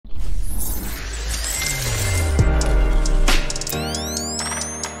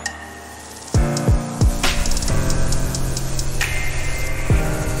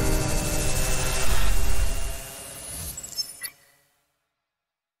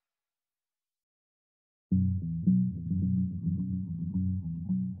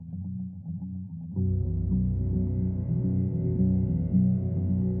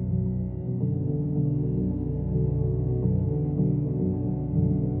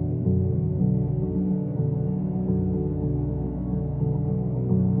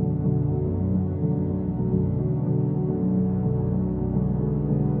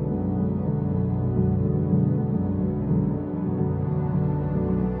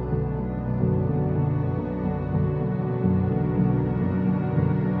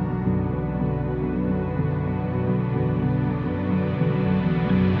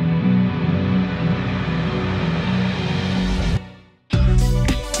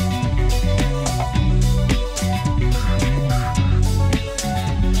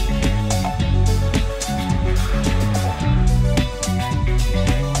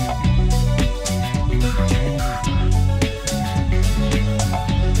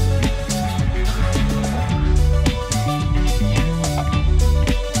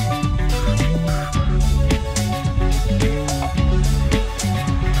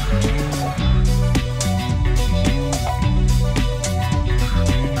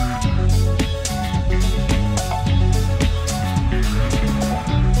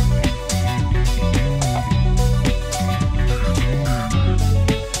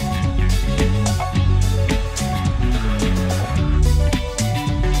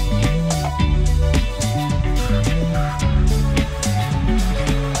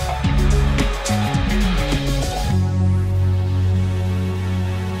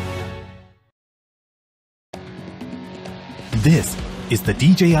This is the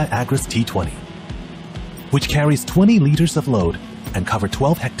DJI AGRAS T20, which carries 20 liters of load and covers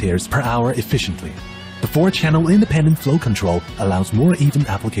 12 hectares per hour efficiently. The 4-channel independent flow control allows more even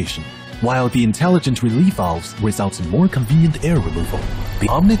application, while the intelligent relief valves results in more convenient air removal. The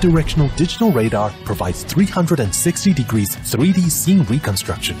omnidirectional digital radar provides 360 degrees 3D scene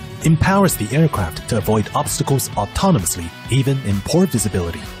reconstruction, empowers the aircraft to avoid obstacles autonomously, even in poor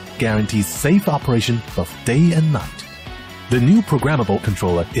visibility, guarantees safe operation both day and night. The new programmable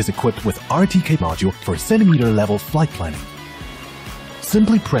controller is equipped with RTK module for centimeter-level flight planning.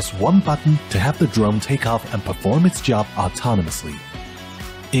 Simply press one button to have the drone take off and perform its job autonomously.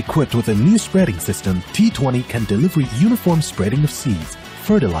 Equipped with a new spreading system, T20 can deliver uniform spreading of seeds,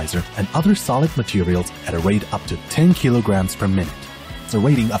 fertilizer, and other solid materials at a rate up to 10 kilograms per minute. The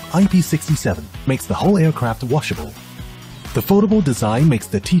rating of IP67 makes the whole aircraft washable. The foldable design makes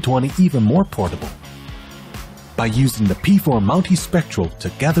the T20 even more portable. By using the P4 multi-spectral to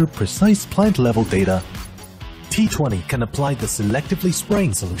gather precise plant-level data, T20 can apply the selectively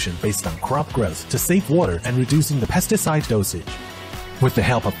spraying solution based on crop growth to save water and reducing the pesticide dosage. With the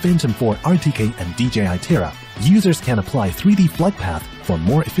help of Phantom 4 RTK and DJI Terra, users can apply 3D flight path for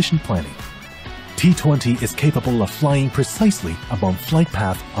more efficient planning. T20 is capable of flying precisely along flight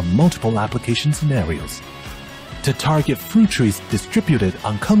path on multiple application scenarios. To target fruit trees distributed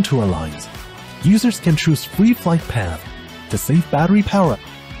on contour lines, users can choose free flight path to save battery power.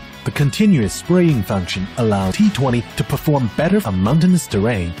 The continuous spraying function allows T20 to perform better on mountainous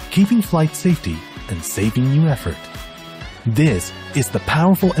terrain, keeping flight safety and saving you effort. This is the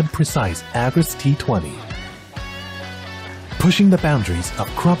powerful and precise AGRAS T20, pushing the boundaries of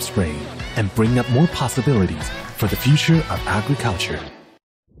crop spraying and bringing up more possibilities for the future of agriculture.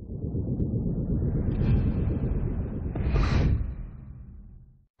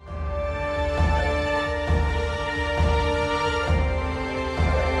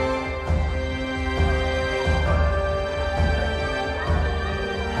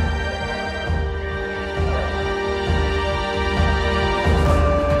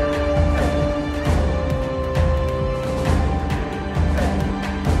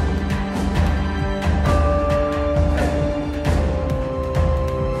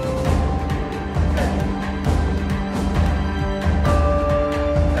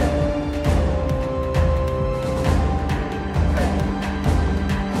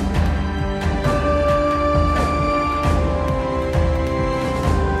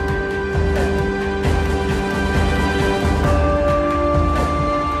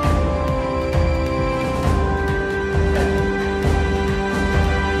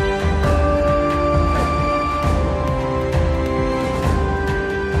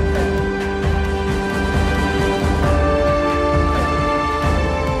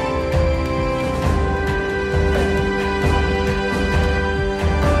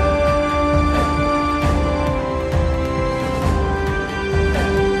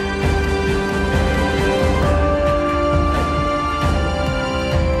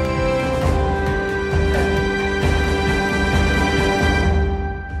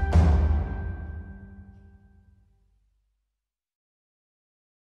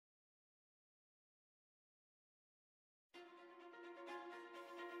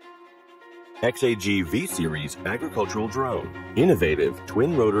 XAG V-Series agricultural drone, innovative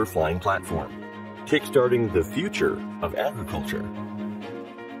twin-rotor flying platform, kickstarting the future of agriculture.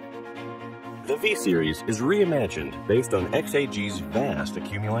 The V-Series is reimagined based on XAG's vast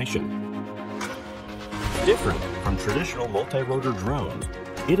accumulation. Different from traditional multi-rotor drones,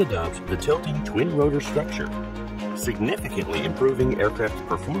 it adopts the tilting twin-rotor structure, significantly improving aircraft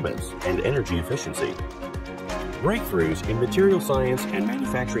performance and energy efficiency. Breakthroughs in material science and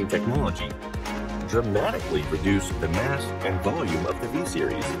manufacturing technology dramatically reduce the mass and volume of the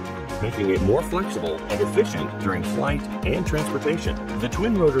V-Series, making it more flexible and efficient during flight and transportation. The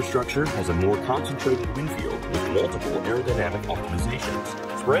twin-rotor structure has a more concentrated wind field with multiple aerodynamic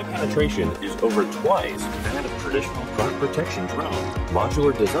optimizations. Spray penetration is over twice that of traditional crop protection drone.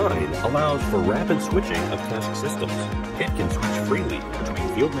 Modular design allows for rapid switching of task systems. It can switch freely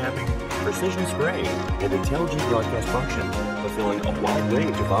between field mapping, precision spraying, and intelligent broadcast function, fulfilling a wide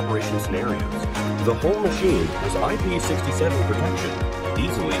range of operation scenarios. The whole machine has IP67 protection,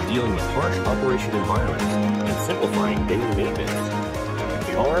 easily dealing with harsh operation environments and simplifying daily maintenance.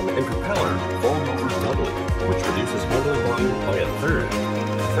 The arm and propeller fold over doubly, which reduces handling volume by a third,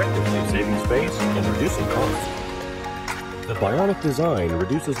 effectively saving space and reducing costs. The bionic design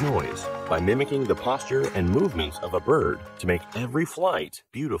reduces noise by mimicking the posture and movements of a bird to make every flight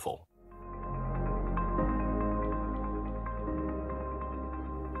beautiful.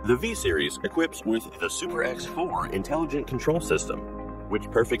 The V-Series equips with the Super X4 intelligent control system, which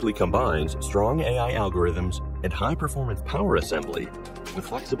perfectly combines strong AI algorithms and high-performance power assembly with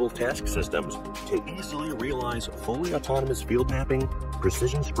flexible task systems to easily realize fully autonomous field mapping,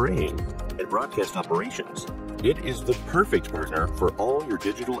 precision spraying, and broadcast operations. It is the perfect partner for all your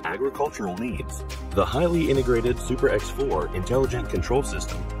digital agricultural needs. The highly integrated Super X4 intelligent control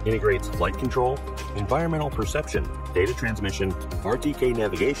system integrates flight control, environmental perception, data transmission, RTK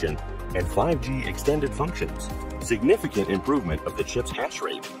navigation, and 5G extended functions. Significant improvement of the chip's hash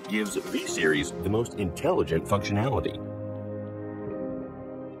rate gives V-Series the most intelligent functionality.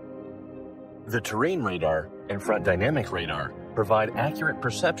 The terrain radar and front dynamic radar provide accurate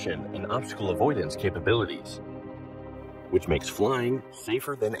perception and obstacle avoidance capabilities, which makes flying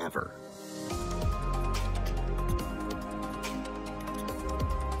safer than ever.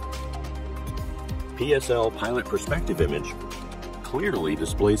 PSL Pilot Perspective Image clearly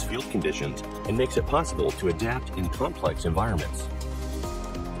displays field conditions and makes it possible to adapt in complex environments.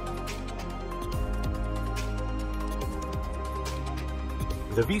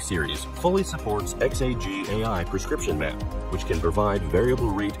 The V-Series fully supports XAG AI prescription map, which can provide variable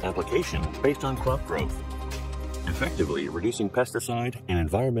rate application based on crop growth, effectively reducing pesticide and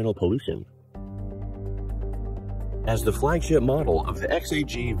environmental pollution. As the flagship model of the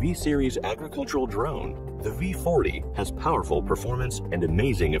XAG V-Series agricultural drone, the V40 has powerful performance and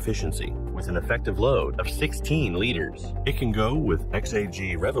amazing efficiency. With an effective load of 16 liters, it can go with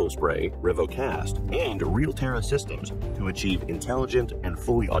XAG RevoSpray, RevoCast, and RealTerra systems to achieve intelligent and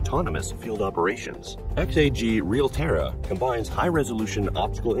fully autonomous field operations. XAG RealTerra combines high-resolution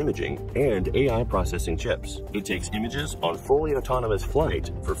optical imaging and AI processing chips. It takes images on fully autonomous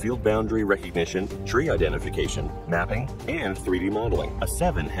flight for field boundary recognition, tree identification, mapping, and 3D modeling. A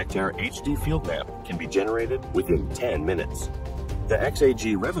 7-hectare HD field map can be generated within 10 minutes. The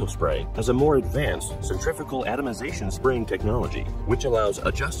XAG RevoSpray has a more advanced centrifugal atomization spraying technology, which allows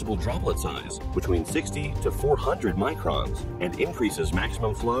adjustable droplet size between 60 to 400 microns and increases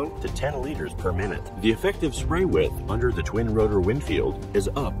maximum flow to 10 liters per minute. The effective spray width under the twin-rotor windfield is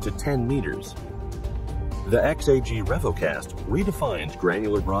up to 10 meters. The XAG RevoCast redefines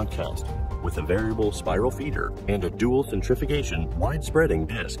granular broadcast. With a variable spiral feeder and a dual centrifugation wide-spreading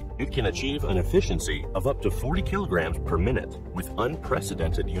disc, it can achieve an efficiency of up to 40 kilograms per minute with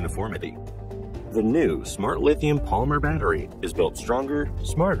unprecedented uniformity. The new Smart Lithium Polymer battery is built stronger,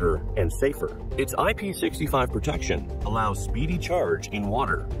 smarter, and safer. Its IP65 protection allows speedy charge in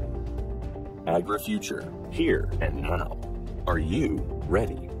water. Agri-future, here and now. Are you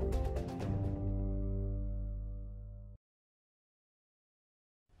ready?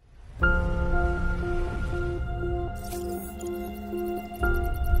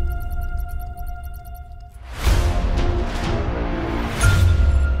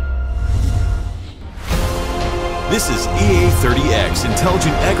 This is EA30X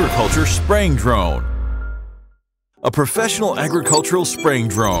Intelligent Agriculture Spraying Drone. A professional agricultural spraying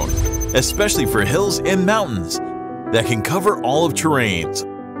drone, especially for hills and mountains, that can cover all of terrains,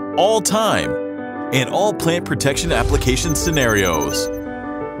 all time, and all plant protection application scenarios.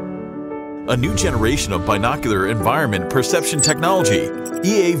 A new generation of binocular environment perception technology,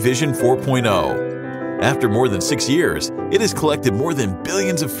 Eavision 4.0. After more than 6 years, it has collected more than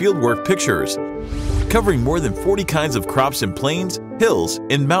billions of fieldwork pictures, covering more than 40 kinds of crops in plains, hills,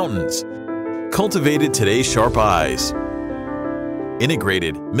 and mountains. Cultivated today's sharp eyes.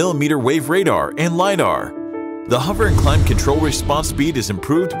 Integrated millimeter wave radar and LiDAR. The hover and climb control response speed is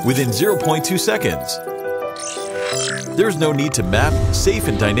improved within 0.2 seconds. There is no need to map, safe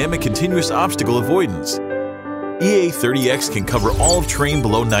and dynamic continuous obstacle avoidance. EA30X can cover all of terrain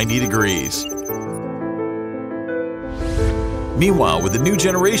below 90 degrees. Meanwhile, with the new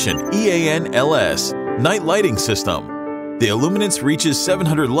generation EAN-LS night lighting system, the illuminance reaches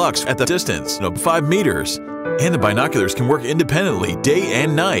 700 lux at the distance of 5 meters, and the binoculars can work independently day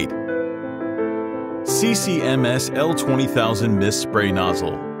and night. CCMS L20000 mist spray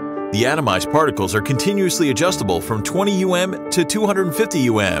nozzle. The atomized particles are continuously adjustable from 20 UM to 250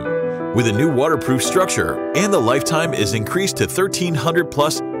 UM, with a new waterproof structure, and the lifetime is increased to 1,300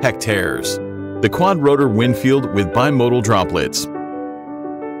 plus hectares. The quad-rotor windfield with bimodal droplets.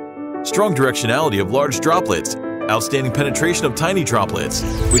 Strong directionality of large droplets, outstanding penetration of tiny droplets,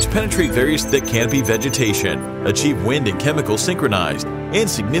 which penetrate various thick canopy vegetation, achieve wind and chemical synchronized, and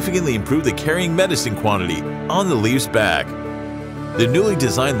significantly improve the carrying medicine quantity on the leaf's back. The newly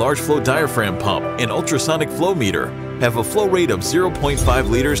designed large flow diaphragm pump and ultrasonic flow meter have a flow rate of 0.5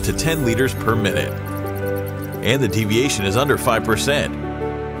 liters to 10 liters per minute, and the deviation is under 5%.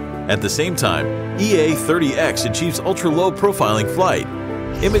 At the same time, EA30X achieves ultra-low profiling flight,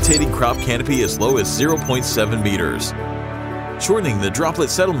 imitating crop canopy as low as 0.7 meters, shortening the droplet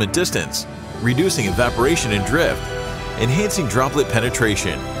settlement distance, reducing evaporation and drift, enhancing droplet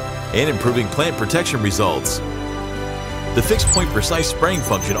penetration, and improving plant protection results. The fixed point precise spraying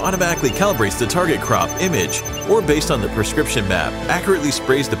function automatically calibrates the target crop image or based on the prescription map, accurately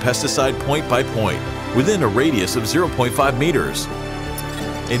sprays the pesticide point by point within a radius of 0.5 meters.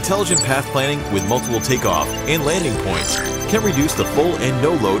 Intelligent path planning with multiple takeoff and landing points can reduce the full and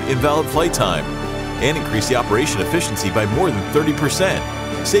no-load invalid flight time and increase the operation efficiency by more than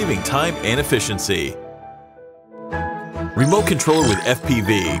 30%, saving time and efficiency. Remote controller with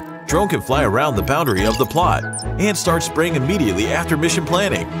FPV. Drone can fly around the boundary of the plot and start spraying immediately after mission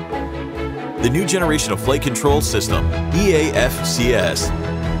planning. The new generation of flight control system, EAFCS.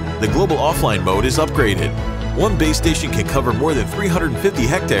 The global offline mode is upgraded. One base station can cover more than 350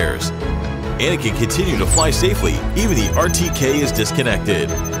 hectares, and it can continue to fly safely even the RTK is disconnected.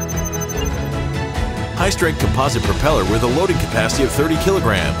 High-strength composite propeller with a loading capacity of 30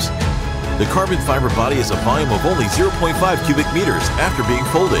 kilograms. The carbon fiber body has a volume of only 0.5 cubic meters after being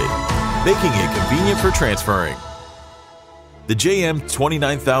folded, making it convenient for transferring. The JM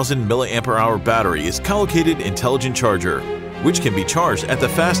 29,000 mAh battery is collocated intelligent charger, which can be charged at the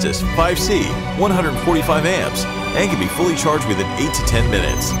fastest 5C 145 amps and can be fully charged within 8 to 10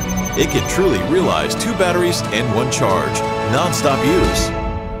 minutes. It can truly realize 2 batteries and 1 charge, non-stop use.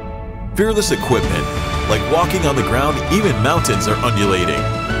 Fearless equipment, like walking on the ground, even mountains are undulating.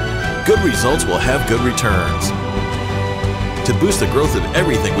 Good results will have good returns. To boost the growth of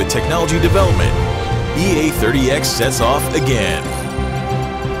everything with technology development, EA30X sets off again.